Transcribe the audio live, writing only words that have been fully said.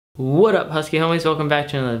What up, Husky homies? Welcome back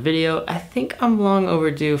to another video. I think I'm long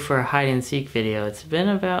overdue for a hide and seek video. It's been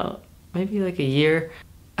about maybe like a year.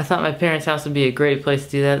 I thought my parents' house would be a great place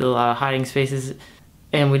to do that. There's a lot of hiding spaces,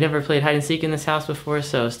 and we never played hide and seek in this house before,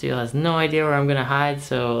 so Steele has no idea where I'm gonna hide,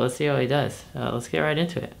 so let's see how he does. Let's get right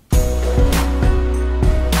into it.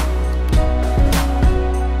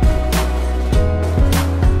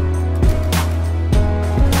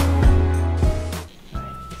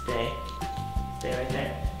 Stay right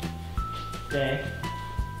there. Stay.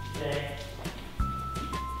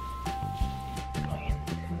 Going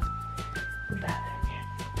into the bathroom here.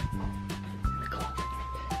 In the closet.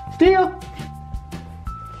 Steele!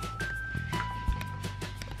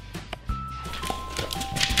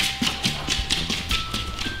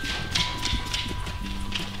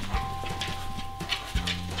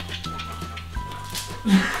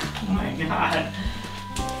 Oh my god.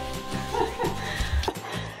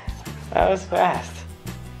 That was fast.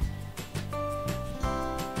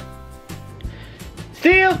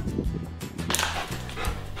 Steele!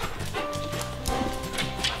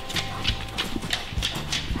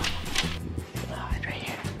 Oh, it's right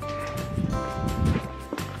here.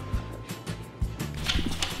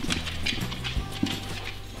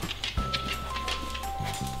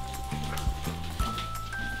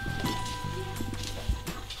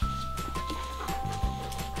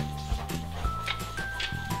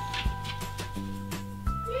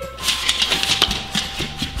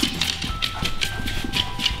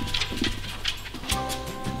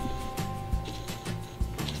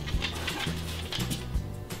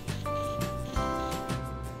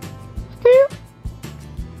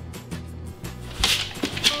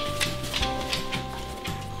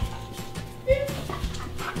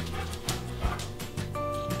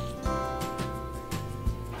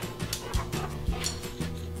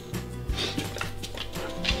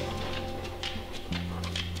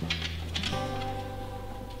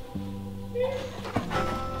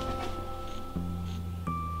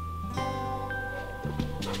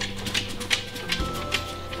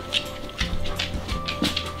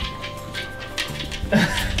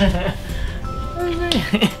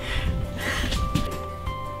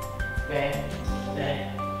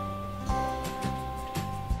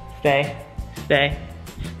 Stay.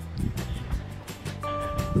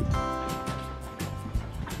 Alright,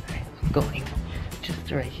 I'm going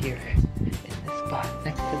just right here in this spot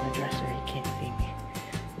next to the dresser. You can't see me.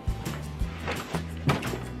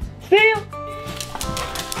 Steele!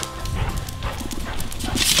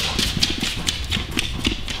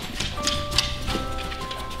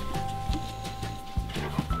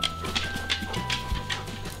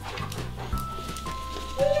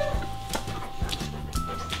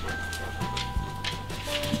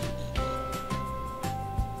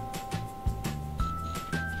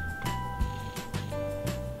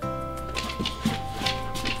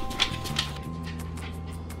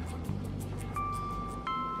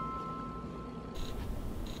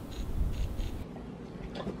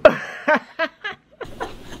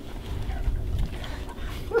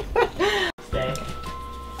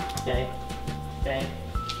 Stay.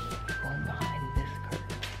 Going behind this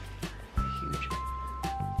curtain.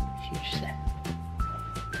 Huge set.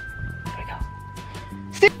 There we go.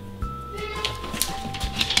 Stay.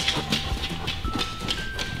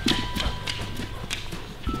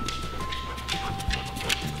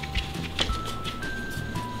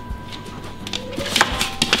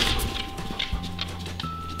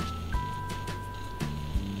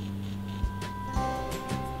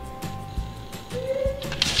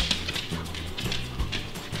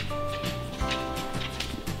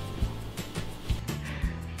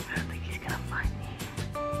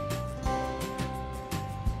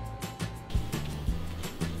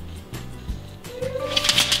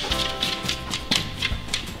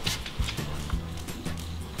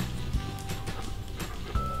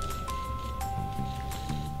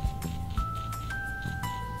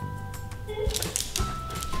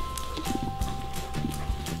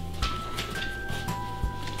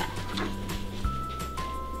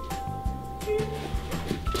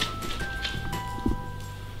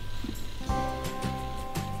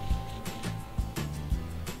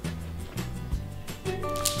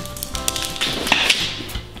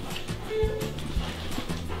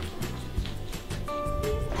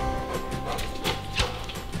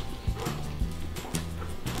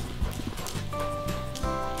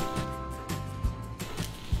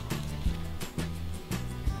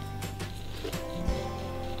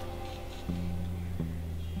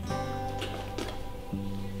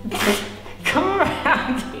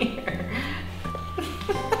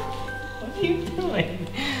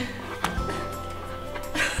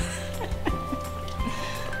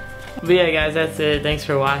 But yeah guys, that's it. Thanks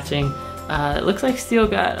for watching. It looks like Steele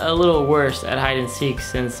got a little worse at hide and seek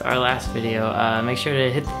since our last video. Make sure to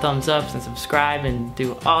hit the thumbs up and subscribe and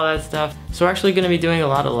do all that stuff. So we're actually going to be doing a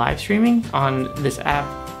lot of live streaming on this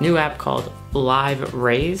new app called Live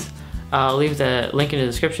Raise. I'll leave the link in the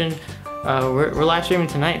description. We're live streaming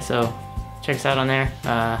tonight, so check us out on there.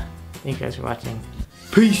 Thank you guys for watching.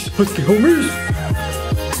 Peace, let's the homies.